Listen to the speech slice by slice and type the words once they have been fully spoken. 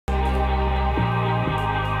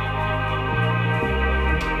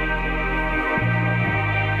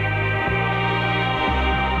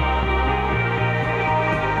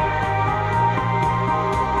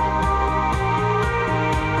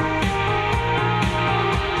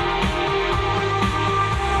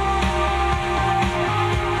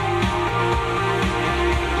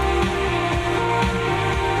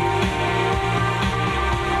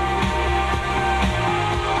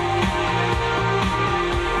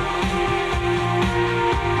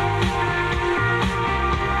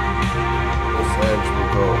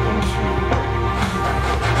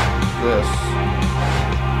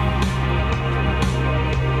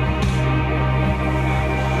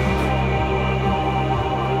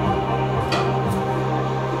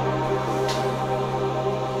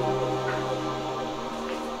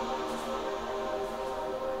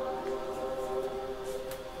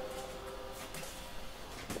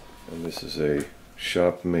a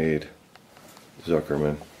shop-made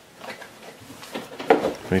Zuckermann,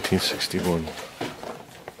 1961.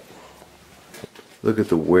 Look at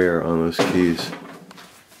the wear on those keys.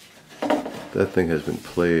 That thing has been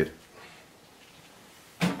played.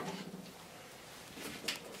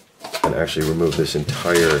 And actually remove this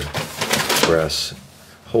entire brass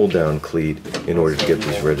hold-down cleat in order to get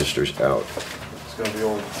these registers out. It's going to be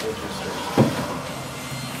all registers.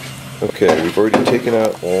 Okay, we've already taken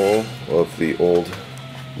out all of the old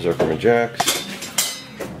Zuckermann jacks.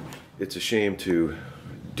 It's a shame to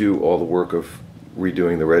do all the work of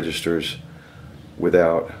redoing the registers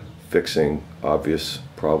without fixing obvious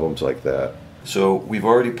problems like that. So we've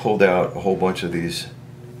already pulled out a whole bunch of these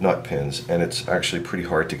nut pins, and it's actually pretty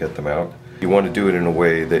hard to get them out. You want to do it in a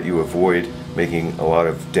way that you avoid making a lot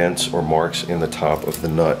of dents or marks in the top of the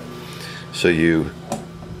nut. So you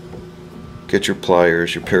get your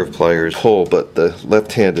pliers, your pair of pliers, pull, but the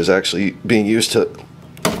left hand is actually being used to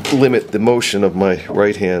limit the motion of my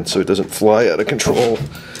right hand so it doesn't fly out of control.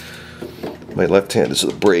 My left hand is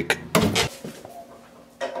the brake.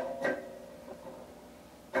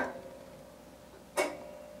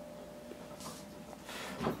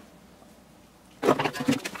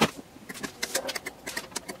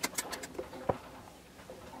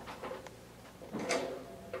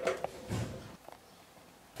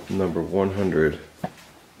 Number 100,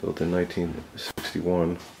 built in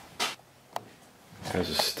 1961, has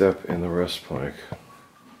a step in the rest plank.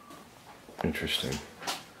 Interesting.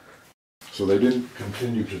 So they didn't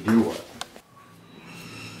continue to do it.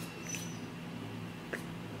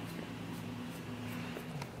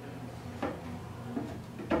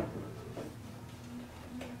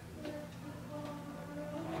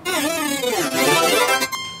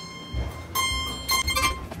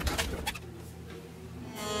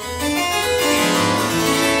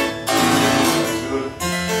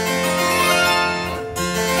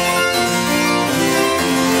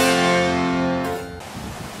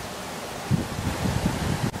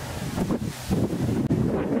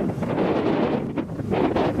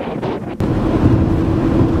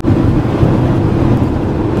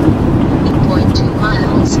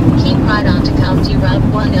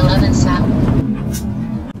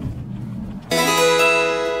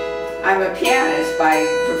 I'm a pianist by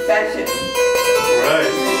profession.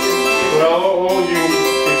 Right. Well, all you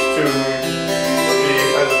is to be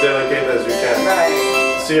as delicate as you can. Right.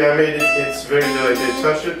 See, I made it, it's very delicate.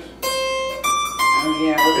 Touch it. Oh,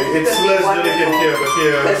 yeah. Well, It's less delicate here, but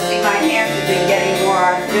here. Because see, my hands have been getting more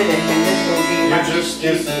arthritic, and this will be much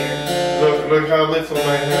easier. Look how little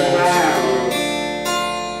my hand is. Wow.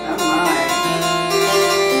 Oh my.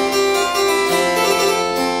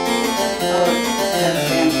 Oh, that's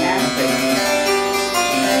fantastic.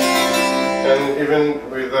 And even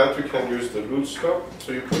with that, you can use the loose stop.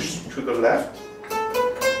 So you push to the left.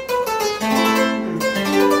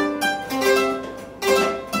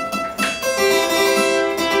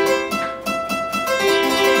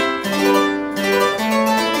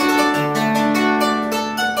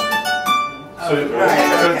 So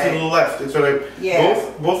turn to the left. It's like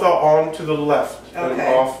both are on to the left and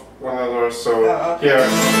off one another. So here.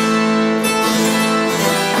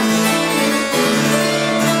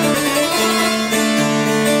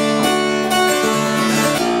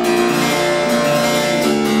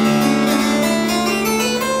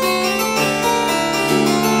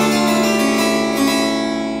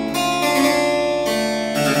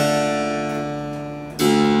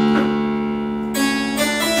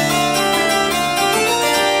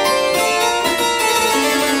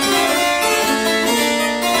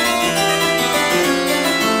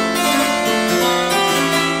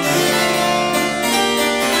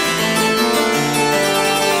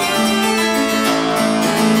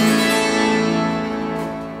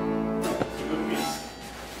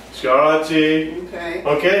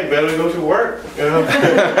 Okay, better go to work. You know?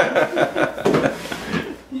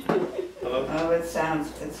 Oh, it's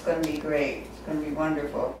going to be great. It's going to be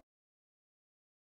wonderful.